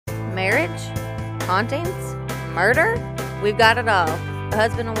marriage, hauntings, murder. We've got it all. A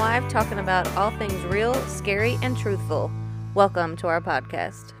husband and wife talking about all things real, scary, and truthful. Welcome to our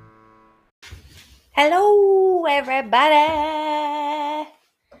podcast. Hello, everybody.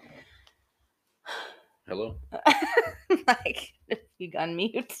 Hello. Like, you got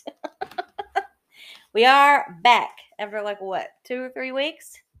mute. We are back after 2 or 3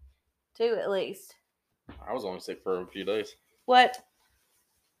 weeks? 2 at least. I was only sick for a few days. What?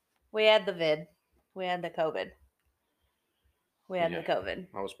 We had the vid. We had the COVID. The COVID.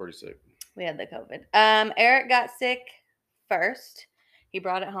 I was pretty sick. We had the COVID. Eric got sick first. He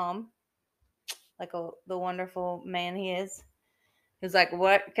brought it home. Like the wonderful man he is. He was like,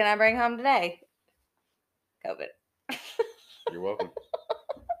 what can I bring home today? COVID. You're welcome.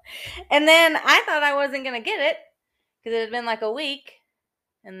 And then I thought I wasn't going to get it because it had been like a week.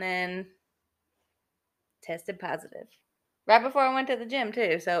 And then tested positive. Right before I went to the gym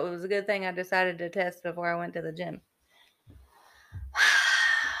too. So it was a good thing I decided to test before I went to the gym.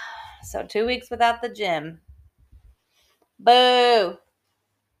 So 2 weeks without the gym. Boo!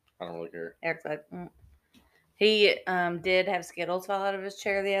 I don't really care. Eric's like, He did have Skittles fall out of his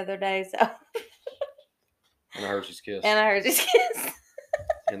chair the other day, so. And a Hershey's Kiss.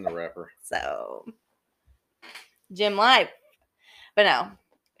 In the wrapper. So, gym life. But no,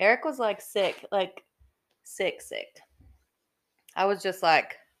 Eric was sick. Sick. I was just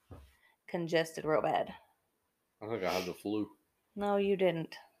congested real bad. I think I had the flu. No, you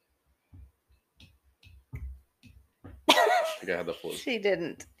didn't. I think I had the flu. She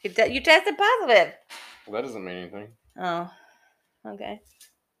didn't. You tested positive. Well, that doesn't mean anything. Oh, okay.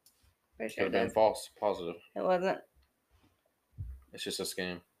 Pretty sure it could have been false positive. It wasn't. It's just a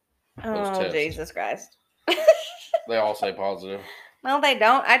scam. Oh, Jesus Christ. They all say positive. No, they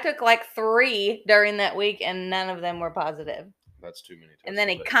don't. I took 3 during that week, and none of them were positive. That's too many tests. And then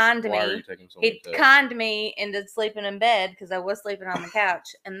he conned me. Why are you taking so many tests? Conned me into sleeping in bed because I was sleeping on the couch,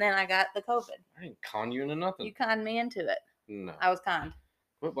 and then I got the COVID. I didn't con you into nothing. You conned me into it. No. I was conned.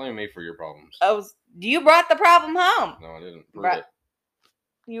 Quit blaming me for your problems. You brought the problem home. No, I didn't. Prove it.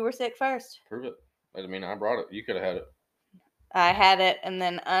 You were sick first. Prove it. I mean, I brought it. You could have had it. I had it and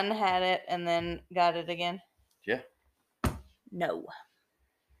then unhad it and then got it again. Yeah. No.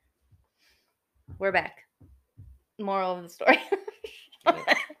 We're back. Moral of the story.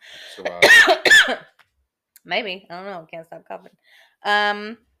 Maybe. I don't know. Can't stop coughing.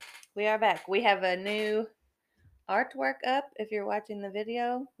 We are back. We have a new artwork up. If you're watching the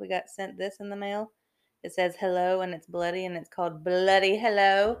video, we got sent this in the mail. It says hello and it's bloody and it's called Bloody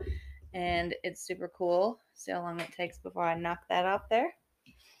Hello. And it's super cool. See how long it takes before I knock that off there.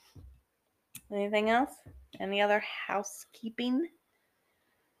 Anything else? Any other housekeeping?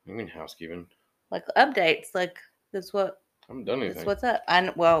 You mean housekeeping? Updates. That's what. I haven't done anything. That's what's up.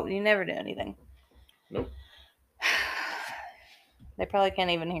 You never do anything. Nope. They probably can't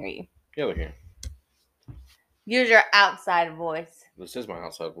even hear you. Yeah, they can. Use your outside voice. This is my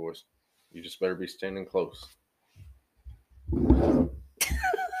outside voice. You just better be standing close.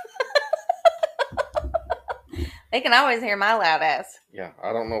 They can always hear my loud ass. Yeah,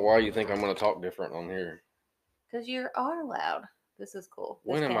 I don't know why you think I'm going to talk different on here. Because you are loud. This is cool.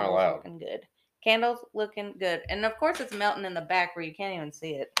 When am I loud? Looking good. Candles looking good. And of course it's melting in the back where you can't even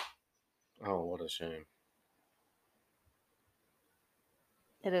see it. Oh, what a shame.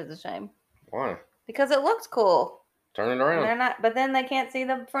 It is a shame. Why? Because it looks cool. Turn it around. And they're not, but then they can't see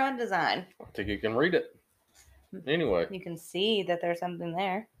the front design. I think you can read it. Anyway. You can see that there's something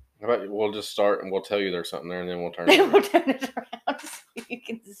there. How about we'll just start and we'll tell you there's something there and then we'll turn it around. We'll turn it around so you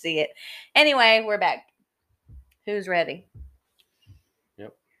can see it. Anyway, we're back. Who's ready?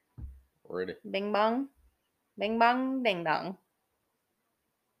 Yep. Ready. Bing bong. Bing bong ding dong.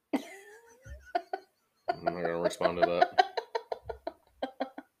 I'm not going to respond to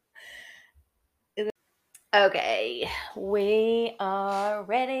that. Okay, we are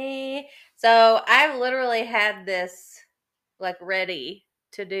ready. So I've literally had this ready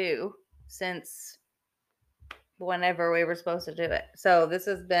to do since whenever we were supposed to do it. So this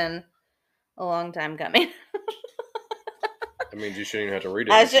has been a long time coming. That means you shouldn't even have to read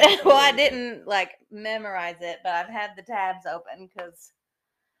it. I didn't memorize it, but I've had the tabs open because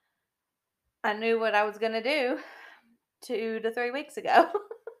I knew what I was going to do 2 to 3 weeks ago.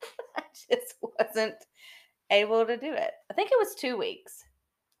 I just wasn't able to do it. I think it was 2 weeks.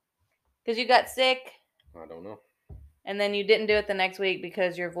 Because you got sick. I don't know. And then you didn't do it the next week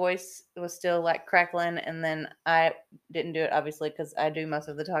because your voice was still crackling. And then I didn't do it, obviously, because I do most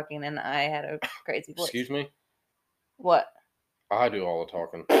of the talking and I had a crazy voice. Excuse me? What? I do all the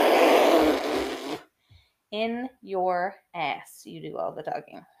talking. In your ass, you do all the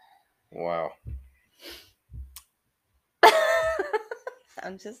talking. Wow.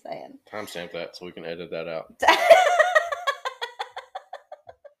 I'm just saying. Timestamp that so we can edit that out.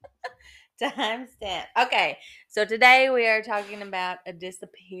 Timestamp. Okay, so today we are talking about a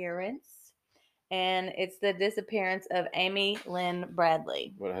disappearance, and it's the disappearance of Amy Lynn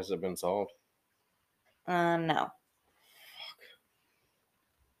Bradley. What, has it been solved? No.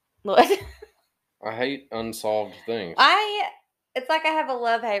 What? I hate unsolved things. It's like I have a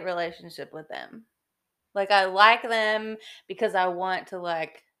love-hate relationship with them. Like, I like them because I want to,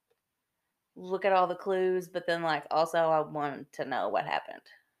 like, look at all the clues, but then, like, also I want to know what happened,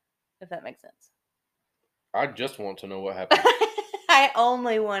 if that makes sense. I just want to know what happened. I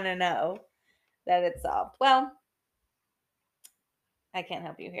only want to know that it's solved. Well, I can't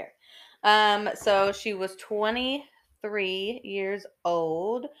help you here. So she was 23 years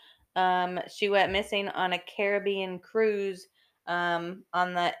old. She went missing on a Caribbean cruise on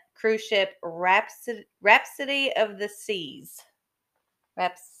the cruise ship Rhapsody of the Seas.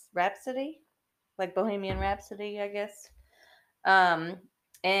 Rhapsody? Like Bohemian Rhapsody, I guess.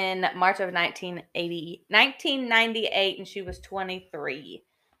 In March of 1998, and she was 23.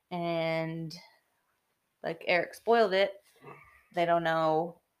 And like Eric spoiled it, they don't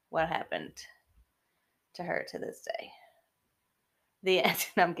know what happened to her to this day. The end.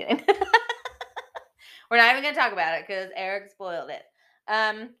 No, I'm kidding. We're not even going to talk about it because Eric spoiled it.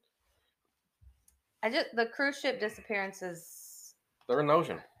 The cruise ship disappearances. They're in the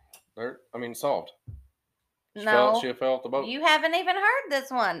ocean. Solved. She No, fell off the boat. you haven't even heard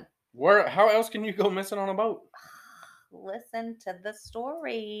this one. Where? How else can you go missing on a boat? Listen to the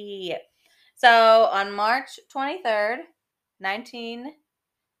story. So on March 23rd,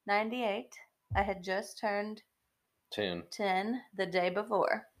 1998, I had just turned 10 the day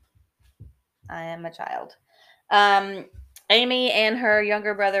before. I am a child. Amy and her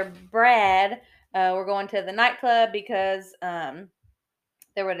younger brother Brad were going to the nightclub because they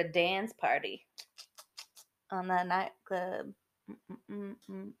were at a dance party on that nightclub.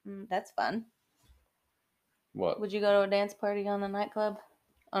 That's fun. What? Would you go to a dance party on the nightclub?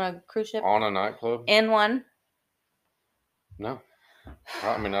 On a cruise ship? On a nightclub? In one? No.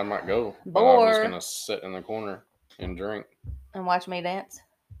 I might go. But Or I'm just going to sit in the corner and drink. And watch me dance?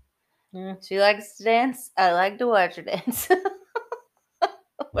 Yeah. She likes to dance. I like to watch her dance.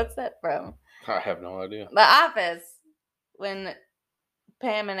 What's that from? I have no idea. The Office. When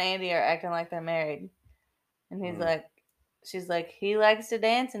Pam and Andy are acting like they're married. And he's like, she's like, he likes to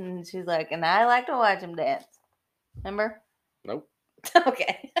dance. And she's like, and I like to watch him dance. Remember? Nope.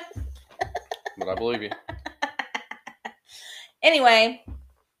 Okay. But I believe you. Anyway,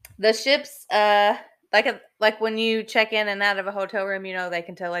 the ships, like when you check in and out of a hotel room, they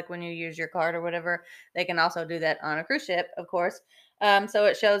can tell like when you use your card or whatever. They can also do that on a cruise ship, of course. So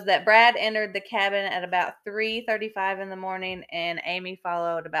it shows that Brad entered the cabin at about 3:35 in the morning, and Amy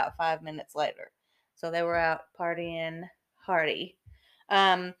followed about 5 minutes later. So they were out partying hardy.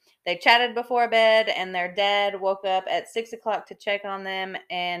 They chatted before bed, and their dad woke up at 6 o'clock to check on them,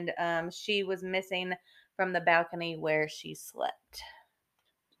 and she was missing from the balcony where she slept.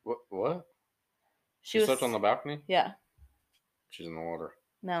 What? She slept on the balcony? Yeah. She's in the water.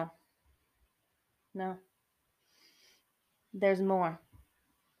 No. There's more.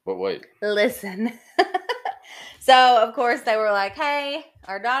 But wait. Listen. So, of course, they were like, hey,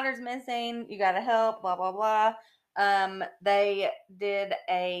 our daughter's missing. You got to help, blah, blah, blah. They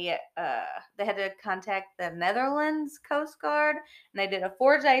had to contact the Netherlands Coast Guard, and they did a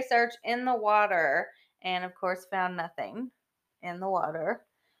 4-day search in the water, and of course found nothing in the water.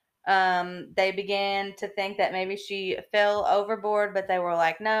 They began to think that maybe she fell overboard, but they were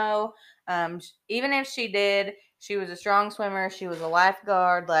like, no. Even if she did, she was a strong swimmer. She was a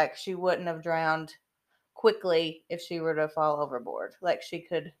lifeguard. Like, she wouldn't have drowned quickly if she were to fall overboard. Like, she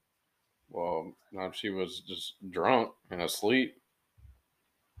could. Well, no, she was just drunk and asleep.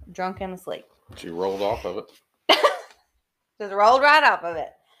 Drunk and asleep. She rolled off of it. Just rolled right off of it.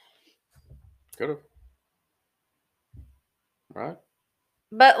 Could have. Right?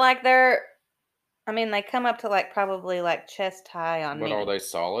 But, like, they come up to, like, probably, like, chest high on me. But are they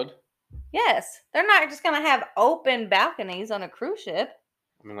solid? Yes. They're not just going to have open balconies on a cruise ship.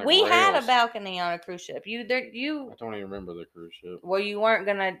 Like we rails. had a balcony on a cruise ship. I don't even remember the cruise ship. Well, you weren't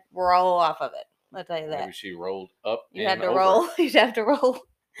going to roll off of it. I'll tell you that. Maybe she rolled up You had to roll. You'd have to roll.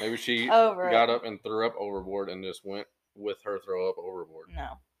 Maybe she over got up and threw up overboard and just went with her throw up overboard.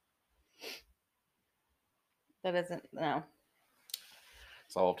 No. That isn't, no.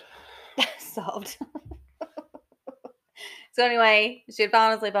 Solved. Solved. So anyway, she had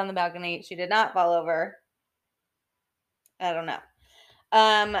fallen asleep on the balcony. She did not fall over. I don't know.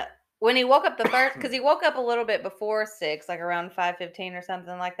 when he woke up because he woke up a little bit before 6, like around 5:15 or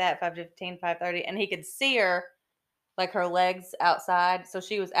something like that, 5:15, 5:30, and he could see her, like her legs outside. So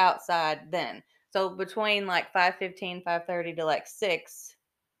she was outside then. So between like 5:15, 5:30 to like 6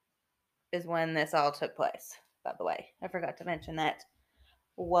 is when this all took place, by the way. I forgot to mention that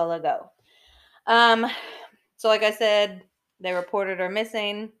a while ago. So like I said, they reported her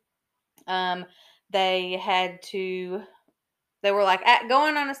missing. They had to They were like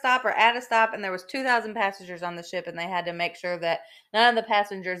going on a stop or at a stop, and there was 2,000 passengers on the ship, and they had to make sure that none of the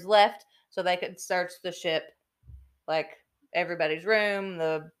passengers left so they could search the ship, like everybody's room,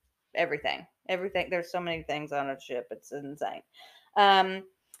 everything. There's so many things on a ship, it's insane.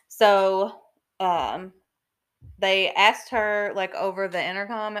 So they asked her like over the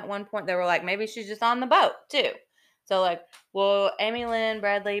intercom at one point. They were like, maybe she's just on the boat too. So like, will Amy Lynn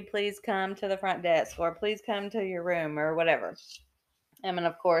Bradley please come to the front desk, or please come to your room, or whatever. And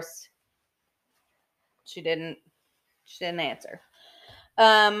of course, she didn't answer.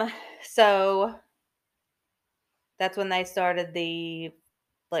 So that's when they started the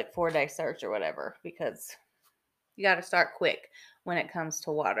like 4-day search or whatever, because you got to start quick when it comes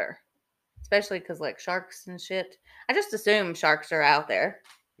to water, especially because like sharks and shit. I just assume sharks are out there.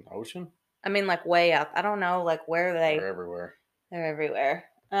 Ocean? I mean, like way out. I don't know, like where They're everywhere. They're everywhere.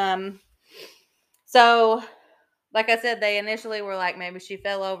 So like I said, they initially were like, maybe she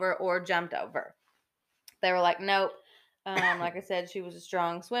fell over or jumped over. They were like, nope. Like I said, she was a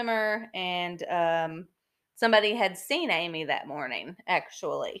strong swimmer, and somebody had seen Amy that morning,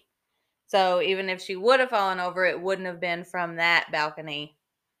 actually. So even if she would have fallen over, it wouldn't have been from that balcony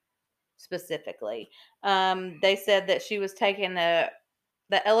specifically. They said that she was taking the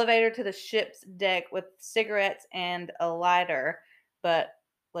elevator to the ship's deck with cigarettes and a lighter, but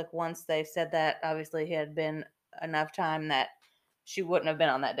like once they said that, obviously it had been enough time that she wouldn't have been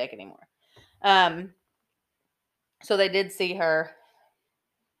on that deck anymore. So they did see her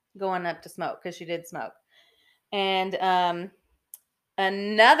going up to smoke, because she did smoke. And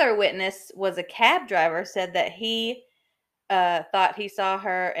another witness was a cab driver, said that he thought he saw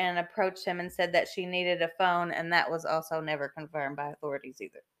her and approached him and said that she needed a phone, and that was also never confirmed by authorities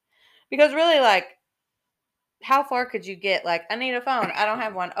either. Because really, like, how far could you get? Like, I need a phone. I don't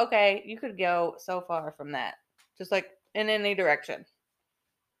have one. Okay, you could go so far from that. Just like in any direction.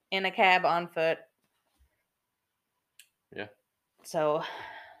 In a cab, on foot. Yeah. So,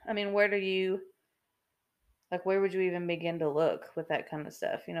 I mean, where would you even begin to look with that kind of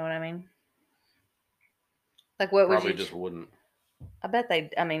stuff? You know what I mean? Like, what would Probably you... just wouldn't. I bet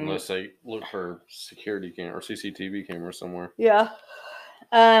unless they look for security camera or CCTV camera somewhere. Yeah.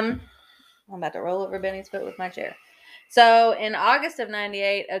 I'm about to roll over Benny's foot with my chair. So in August of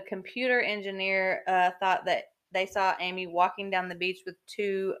 98, a computer engineer thought that they saw Amy walking down the beach with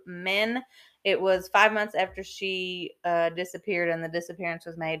 2 men. It was 5 months after she disappeared, and the disappearance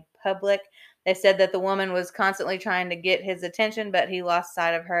was made public. They said that the woman was constantly trying to get his attention, but he lost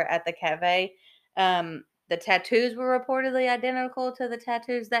sight of her at the cafe. The tattoos were reportedly identical to the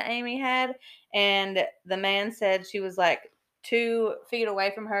tattoos that Amy had, and the man said she was like 2 feet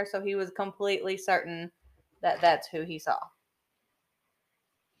away from her, so he was completely certain that that's who he saw.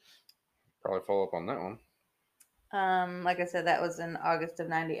 Probably follow up on that one. Like I said, that was in August of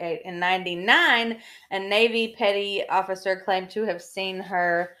 98. In 99, a Navy petty officer claimed to have seen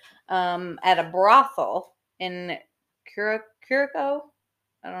her at a brothel in Curacao.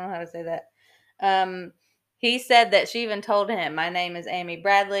 I don't know how to say that. He said that she even told him, "My name is Amy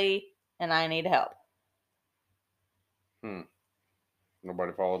Bradley, and I need help."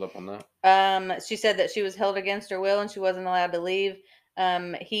 Nobody followed up on that? She said that she was held against her will and she wasn't allowed to leave.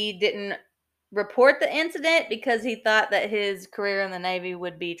 He didn't report the incident because he thought that his career in the Navy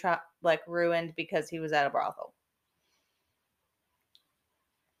would be ruined because he was at a brothel.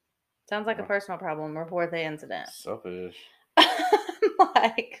 Sounds like a personal problem. Report the incident. Selfish.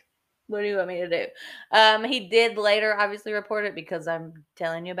 Like, what do you want me to do? He did later obviously report it because I'm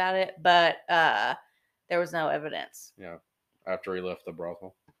telling you about it, but there was no evidence. Yeah, after he left the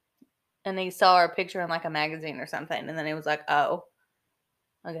brothel. And he saw her picture in like a magazine or something, and then he was like, "Oh,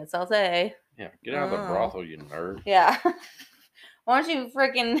 I guess I'll say." Yeah, get out of the brothel, you nerd. Yeah. Why don't you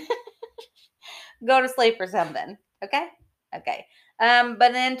freaking go to sleep or something? Okay? Okay.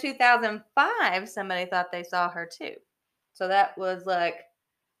 But in 2005, somebody thought they saw her too. So that was like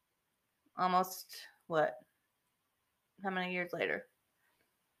almost what? How many years later?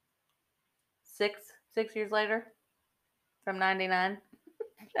 6 years later? From 99?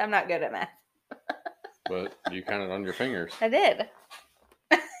 I'm not good at math. But you counted on your fingers. I did.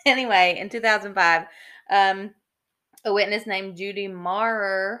 Anyway, in 2005, a witness named Judy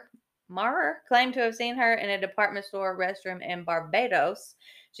Maurer Maher claimed to have seen her in a department store restroom in Barbados.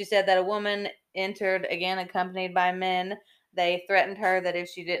 She said that a woman entered, again accompanied by men. They threatened her that if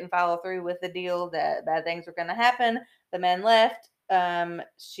she didn't follow through with the deal, that bad things were going to happen. The men left.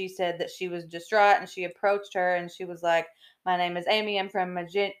 She said that she was distraught, and she approached her, and she was like, "My name is Amy. I'm from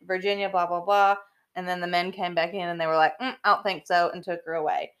Virginia, blah, blah, blah." And then the men came back in, and they were like, "I don't think so," and took her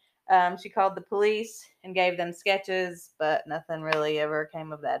away. She called the police and gave them sketches, but nothing really ever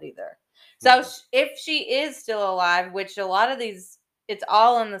came of that either. So if she is still alive, which a lot of these, it's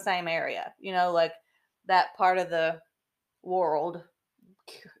all in the same area, like that part of the world,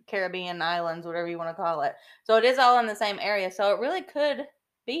 Caribbean islands, whatever you want to call it. So it is all in the same area. So it really could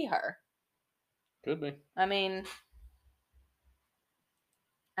be her. Could be. I mean,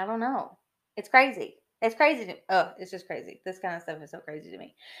 I don't know. It's crazy. It's crazy. It's just crazy. This kind of stuff is so crazy to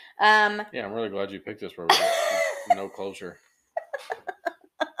me. Yeah, I'm really glad you picked this where we get no closure.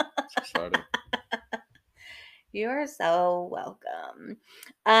 It's exciting. You're so welcome.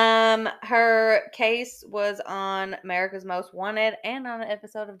 Her case was on America's Most Wanted and on an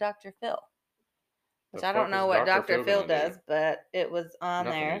episode of Dr. Phil. Which I don't know what Dr. Phil does, but it was on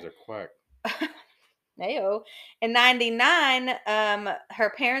there. He's a quack. Heyo. In 1999, her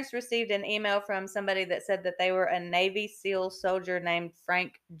parents received an email from somebody that said that they were a Navy SEAL soldier named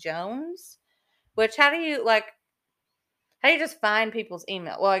Frank Jones. Which, how do you just find people's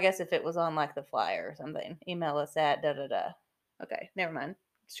email? Well, I guess if it was on like the flyer or something, email us at da-da-da. Okay, never mind.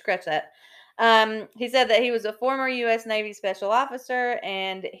 Scratch that. He said that he was a former U.S. Navy special officer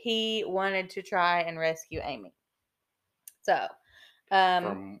and he wanted to try and rescue Amy. So,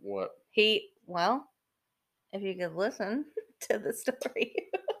 from what? If you could listen to the story.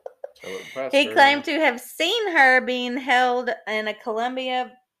 He claimed to have seen her being held in a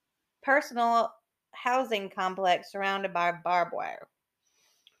Columbia personal housing complex surrounded by barbed wire.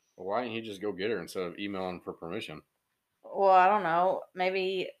 Well, why didn't he just go get her instead of emailing for permission? Well, I don't know.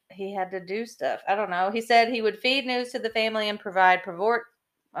 Maybe he had to do stuff. I don't know. He said he would feed news to the family and provide Oh,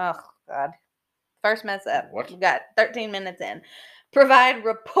 God. First mess up. What? We got 13 minutes in. Provide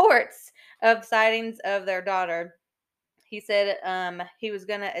reports of sightings of their daughter. He said he was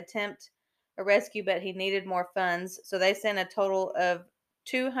going to attempt a rescue, but he needed more funds. So they sent a total of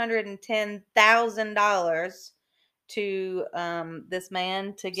 $210,000 to this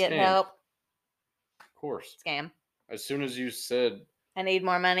man to get help. Of course. Scam. As soon as you said, I need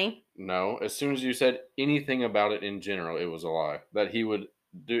more money. No. As soon as you said anything about it in general, it was a lie. That he would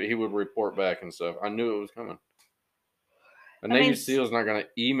report back and stuff. I knew it was coming. A Navy SEAL is not going to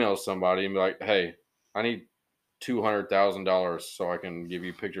email somebody and be like, "Hey, I need $200,000 so I can give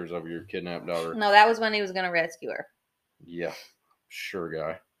you pictures of your kidnapped daughter." No, that was when he was going to rescue her. Yeah, sure,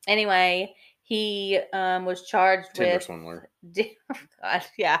 guy. Anyway, he was charged Tinder with swindler. God,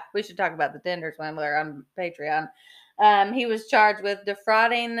 yeah, we should talk about the Tinder swindler on Patreon. He was charged with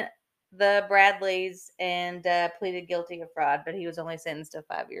defrauding the Bradleys and pleaded guilty of fraud, but he was only sentenced to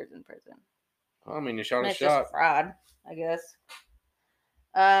 5 years in prison. I mean, you shot a It's shot. just fraud, I guess.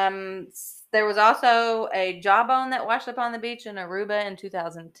 There was also a jawbone that washed up on the beach in Aruba in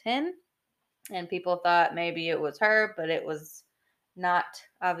 2010, and people thought maybe it was her, but it was not,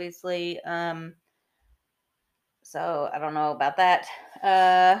 obviously. So I don't know about that.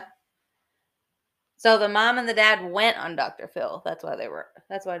 So the mom and the dad went on Dr. Phil. That's why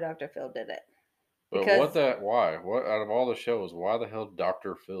Dr. Phil did it. But why? What, out of all the shows, why the hell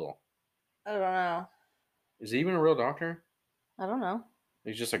Dr. Phil? I don't know. Is he even a real doctor? I don't know.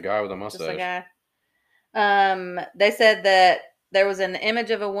 He's just a guy with a mustache. Just a guy. They said that there was an image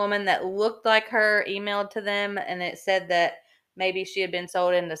of a woman that looked like her emailed to them, and it said that maybe she had been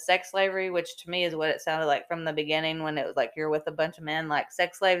sold into sex slavery, which to me is what it sounded like from the beginning when it was like you're with a bunch of men, like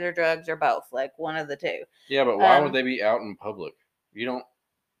sex slaves or drugs or both, like one of the two. Yeah, but why would they be out in public? You don't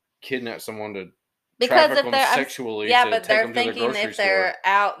kidnap someone to because traffic if them sexually. Yeah, to but take they're them to the thinking grocery if they're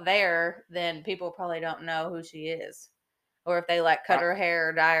out there, then people probably don't know who she is. Or if they like cut her hair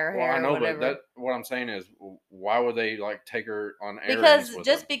or dye her hair. I know, or whatever. but what I'm saying is, why would they like take her on errands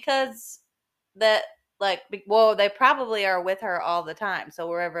with because that they probably are with her all the time. So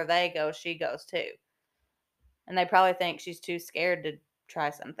wherever they go, she goes too. And they probably think she's too scared to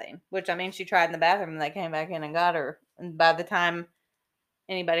try something. Which I mean, she tried in the bathroom and they came back in and got her. And by the time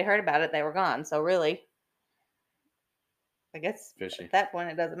anybody heard about it, they were gone. So really, I guess fishy. At that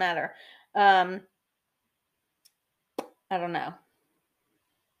point, it doesn't matter. I don't know.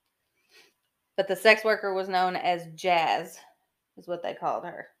 But the sex worker was known as Jazz, is what they called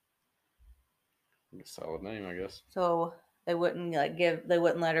her. Solid name, I guess. So they wouldn't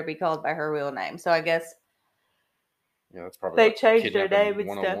let her be called by her real name. So I guess that's probably they changed her name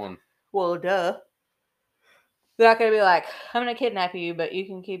and stuff. Well, duh. They're not gonna be like, I'm gonna kidnap you, but you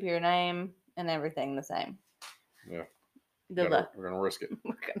can keep your name and everything the same. Yeah. Good luck. We're gonna risk it.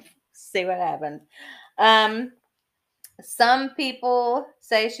 We're gonna see what happens. Some people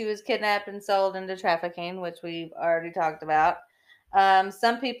say she was kidnapped and sold into trafficking, which we've already talked about.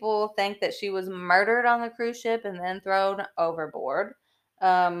 Some people think that she was murdered on the cruise ship and then thrown overboard.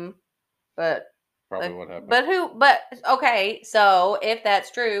 But Probably what happened. But okay, so if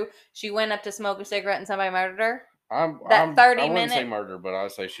that's true, she went up to smoke a cigarette and somebody murdered her. I wouldn't say murder, but I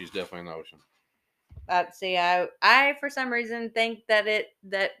say she's definitely in the ocean. See, I for some reason think that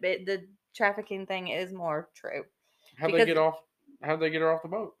the trafficking thing is more true. How'd they get her off the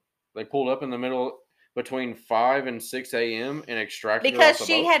boat? They pulled up in the middle between 5 and 6 a.m. and extracted her off the boat? Because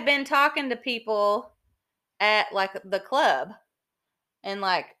she had been talking to people at like the club, and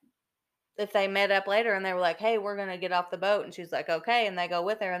like if they met up later and they were like, hey, we're gonna get off the boat, and she's like, okay, and they go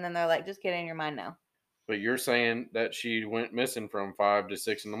with her, and then they're like, just get in your mind now. But you're saying that she went missing from 5 to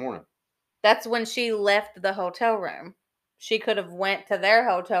 6 in the morning. That's when she left the hotel room. She could have went to their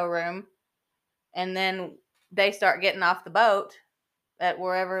hotel room, and then they start getting off the boat at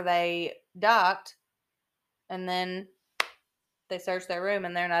wherever they docked, and then they search their room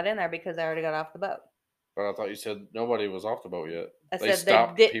and they're not in there because they already got off the boat. But I thought you said nobody was off the boat yet. They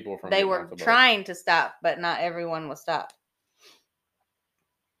stopped people from getting off the boat. They were trying to stop, but not everyone was stopped.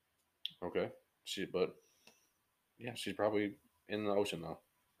 Okay. She's probably in the ocean though.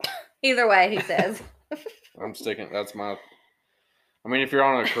 Either way, he says. I'm sticking. That's my. I mean, if you're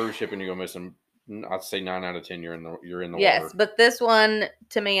on a cruise ship and you go missing, I'd say 9 out of 10 you're in the water. Yes, but this one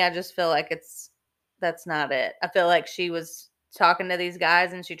to me, I just feel like that's not it. I feel like she was talking to these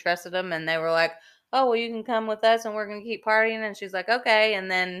guys and she trusted them, and they were like, "Oh, well, you can come with us, and we're gonna keep partying." And she's like, "Okay," and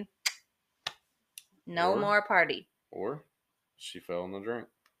then no more party. Or she fell in the drink.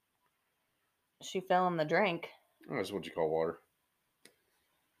 She fell in the drink. That's what you call water.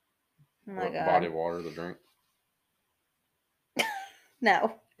 Oh my God. Body water, the drink.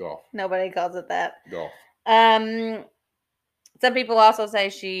 No. Golf. Nobody calls it that. Golf. Some people also say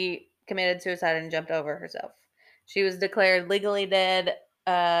she committed suicide and jumped over herself. She was declared legally dead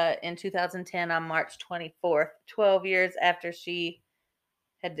in 2010 on March 24th, 12 years after she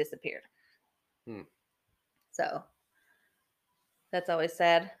had disappeared. So that's always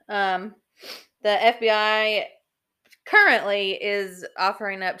sad. The FBI currently is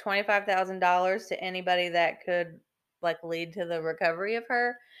offering up $25,000 to anybody that could like lead to the recovery of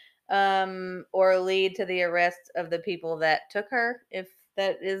her, or lead to the arrest of the people that took her, if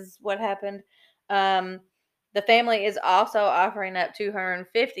that is what happened. The family is also offering up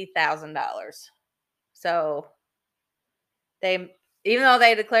 $250,000. So even though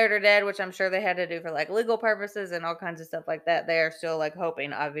they declared her dead, which I'm sure they had to do for like legal purposes and all kinds of stuff like that, they are still like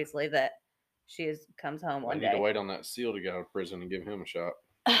hoping, obviously, that she comes home one day. I need to wait on that SEAL to get out of prison and give him a shot.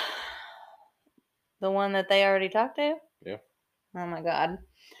 The one that they already talked to? Yeah. Oh my God.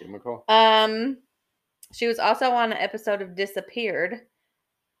 Give him a call. She was also on an episode of Disappeared.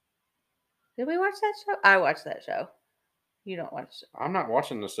 Did we watch that show? I watched that show. You don't watch it. I'm not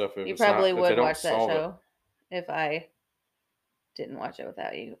watching this stuff. You probably would watch that show if I didn't watch it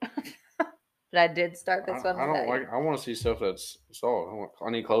without you. But I did start this one. I want to see stuff that's solid.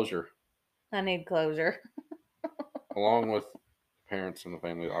 I need closure. I need closure. Along with parents and the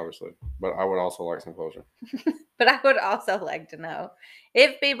family, obviously. But I would also like some closure. But I would also like to know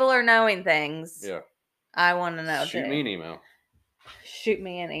if people are knowing things. Yeah. I want to know. Shoot me an email. Shoot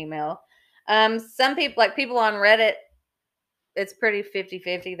me an email. Some people, like people on Reddit, it's pretty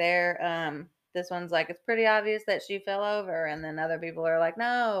 50-50 there. This one's like, it's pretty obvious that she fell over. And then other people are like,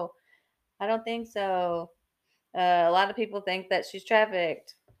 no, I don't think so. A lot of people think that she's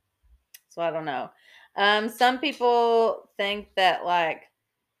trafficked. So I don't know. Some people think that like,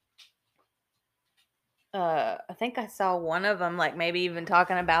 I think I saw one of them like maybe even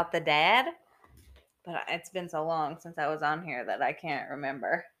talking about the dad, but it's been so long since I was on here that I can't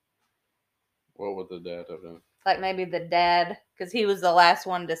remember. What would the dad have done? Like maybe the dad, because he was the last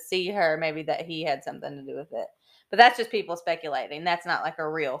one to see her, maybe that he had something to do with it. But that's just people speculating. That's not like a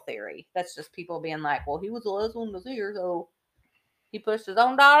real theory. That's just people being like, well, he was the last one to see her, so he pushed his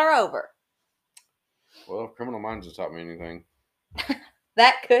own daughter over. Well, if Criminal Minds has taught me anything.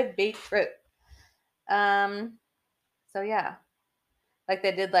 That could be true. So yeah. Like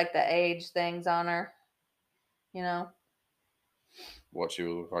they did like the age things on her. You know? What she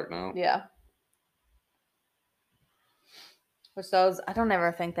would look like now? Yeah. Which those, I don't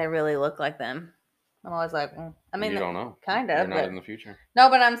ever think they really look like them. I'm always like, I mean, you don't know. Kind of. They're not in the future. No,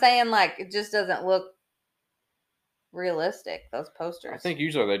 but I'm saying like, it just doesn't look realistic, those posters. I think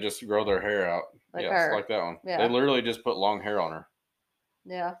usually they just grow their hair out. Like Yes, her. like that one. Yeah. They literally just put long hair on her.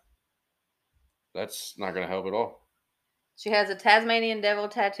 Yeah. That's not going to help at all. She has a Tasmanian devil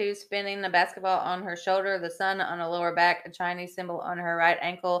tattoo spinning a basketball on her shoulder, the sun on her lower back, a Chinese symbol on her right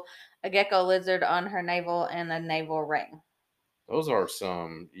ankle, a gecko lizard on her navel, and a navel ring. Those are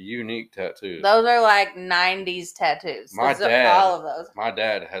some unique tattoos. Those are like 90s tattoos. My dad, all of those. My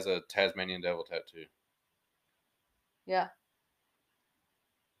dad has a Tasmanian devil tattoo. Yeah.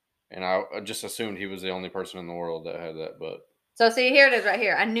 And I just assumed he was the only person in the world that had that, but. So see, here it is right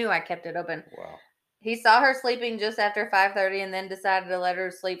here. I knew I kept it open. Wow. He saw her sleeping just after 5:30 and then decided to let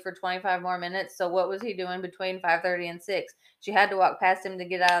her sleep for 25 more minutes. So what was he doing between 5:30 and 6? She had to walk past him to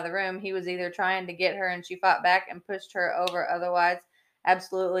get out of the room. He was either trying to get her and she fought back and pushed her over. Otherwise,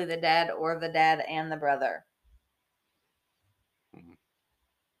 absolutely the dad or the dad and the brother.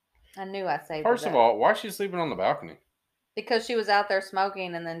 I knew I saved First of all, why is she sleeping on the balcony? Because she was out there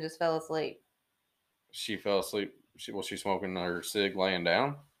smoking and then just fell asleep. She fell asleep. Was she smoking her cig laying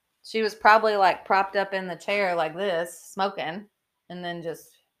down? She was probably like propped up in the chair like this, smoking, and then just.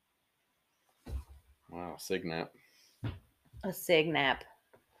 Wow, cig nap. A cig nap.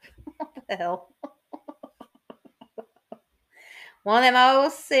 What the hell? One of them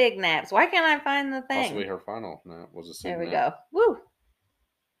old cig naps. Why can't I find the thing? Possibly her final nap was a cig nap. There we go. Woo!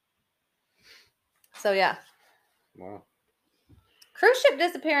 So, yeah. Wow. Cruise ship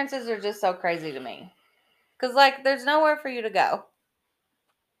disappearances are just so crazy to me. Because, like, there's nowhere for you to go.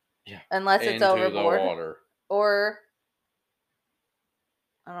 Yeah. Unless it's overboard. The water. Or,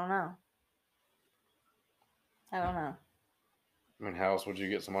 I don't know. I mean, how else would you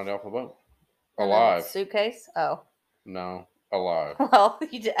get somebody off a boat? Alive. Suitcase? Oh. No, alive. Well,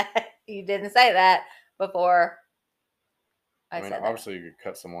 you didn't say that before I said that. Obviously you could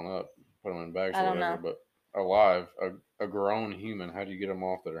cut someone up, put them in bags I or don't whatever, know. but alive, a grown human, how do you get them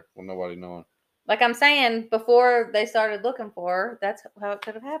off there with nobody knowing? Like I'm saying, before they started looking for her, that's how it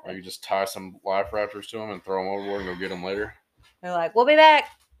could have happened. Or you just tie some life rafters to them and throw them overboard and go get them later? They're like, we'll be back.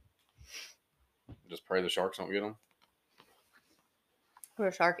 Just pray the sharks don't get them? Would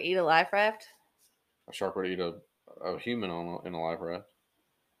a shark eat a life raft? A shark would eat a human in a life raft.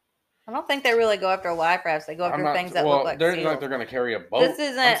 I don't think they really go after life rafts. They go after things that look like they're seals. like they're going to carry a boat. This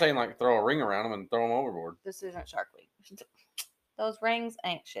isn't. I'm saying like throw a ring around them and throw them overboard. This isn't Shark Week. Those rings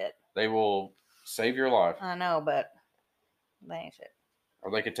ain't shit. They will save your life. I know, but they ain't shit.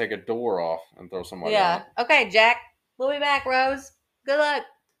 Or they could take a door off and throw somebody. Yeah. Okay, Jack. We'll be back, Rose. Good luck.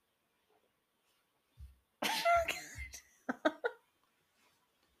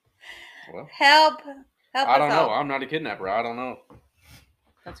 Well, help I don't us know. all. I'm not a kidnapper. I don't know.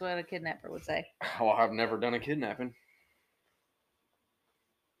 That's what a kidnapper would say. Well, I've never done a kidnapping.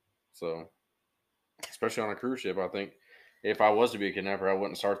 So, especially on a cruise ship, I think if I was to be a kidnapper, I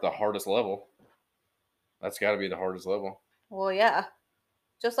wouldn't start the hardest level. That's got to be the hardest level. Well, yeah.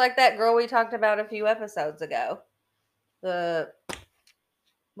 Just like that girl we talked about a few episodes ago. What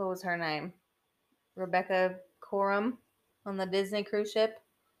was her name? Rebecca Coram on the Disney cruise ship.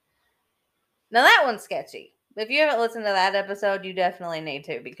 Now that one's sketchy. If you haven't listened to that episode, you definitely need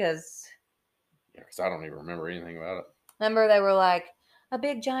to because I don't even remember anything about it. Remember they were like, a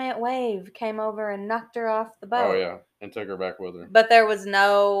big giant wave came over and knocked her off the boat. Oh, yeah. And took her back with her. But there was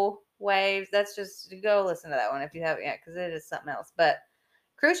no waves. That's just, go listen to that one if you haven't yet because it is something else. But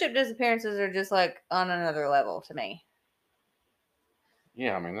cruise ship disappearances are just like on another level to me.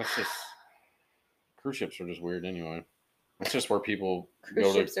 Yeah, I mean, that's just, cruise ships are just weird anyway. It's just where people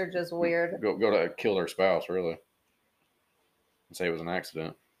Cruise ships are just weird. Go to kill their spouse, really. And say it was an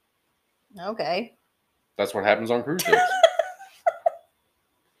accident. Okay. That's what happens on cruise ships.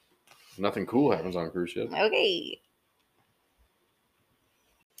 Nothing cool happens on cruise ships. Okay.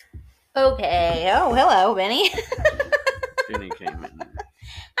 Okay. Oh, hello, Benny. Benny came in.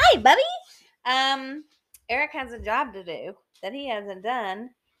 Hi, buddy. Eric has a job to do that he hasn't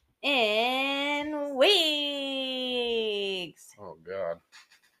done in weeks. Oh, God.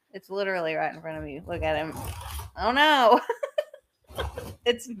 It's literally right in front of you. Look at him. Oh, no.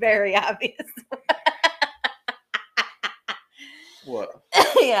 It's very obvious. What?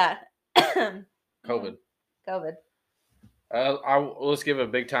 Yeah. COVID. COVID. Let's give a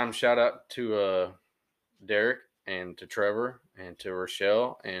big time shout out to Derek and to Trevor and to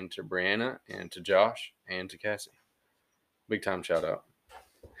Rochelle and to Brianna and to Josh and to Cassie. Big time shout out.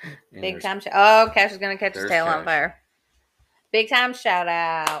 And Big time shout out. Oh, Cash is going to catch his tail Cash. on fire. Big time shout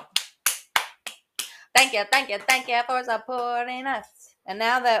out. Thank you for supporting us. And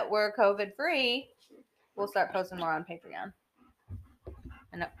now that we're COVID free, we'll start posting more on Patreon.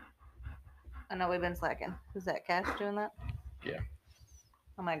 I know we've been slacking. Is that Cash doing that? Yeah.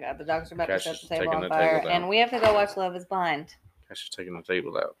 Oh my God, the dogs are about Cash to is set the table taking on the table fire, down. and we have to go watch Love Is Blind Cash is taking the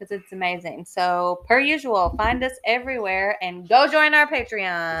table out. because it's amazing. So, per usual, find us everywhere and go join our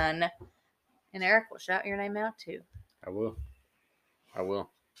Patreon. And Eric will shout your name out too. I will.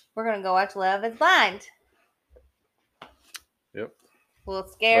 We're gonna go watch Love Is Blind. Yep. We'll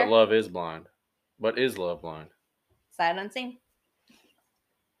scare. But love is blind. But is love blind? Sight unseen.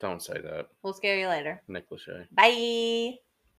 Don't say that. We'll scare you later. Nick Lachey. Bye.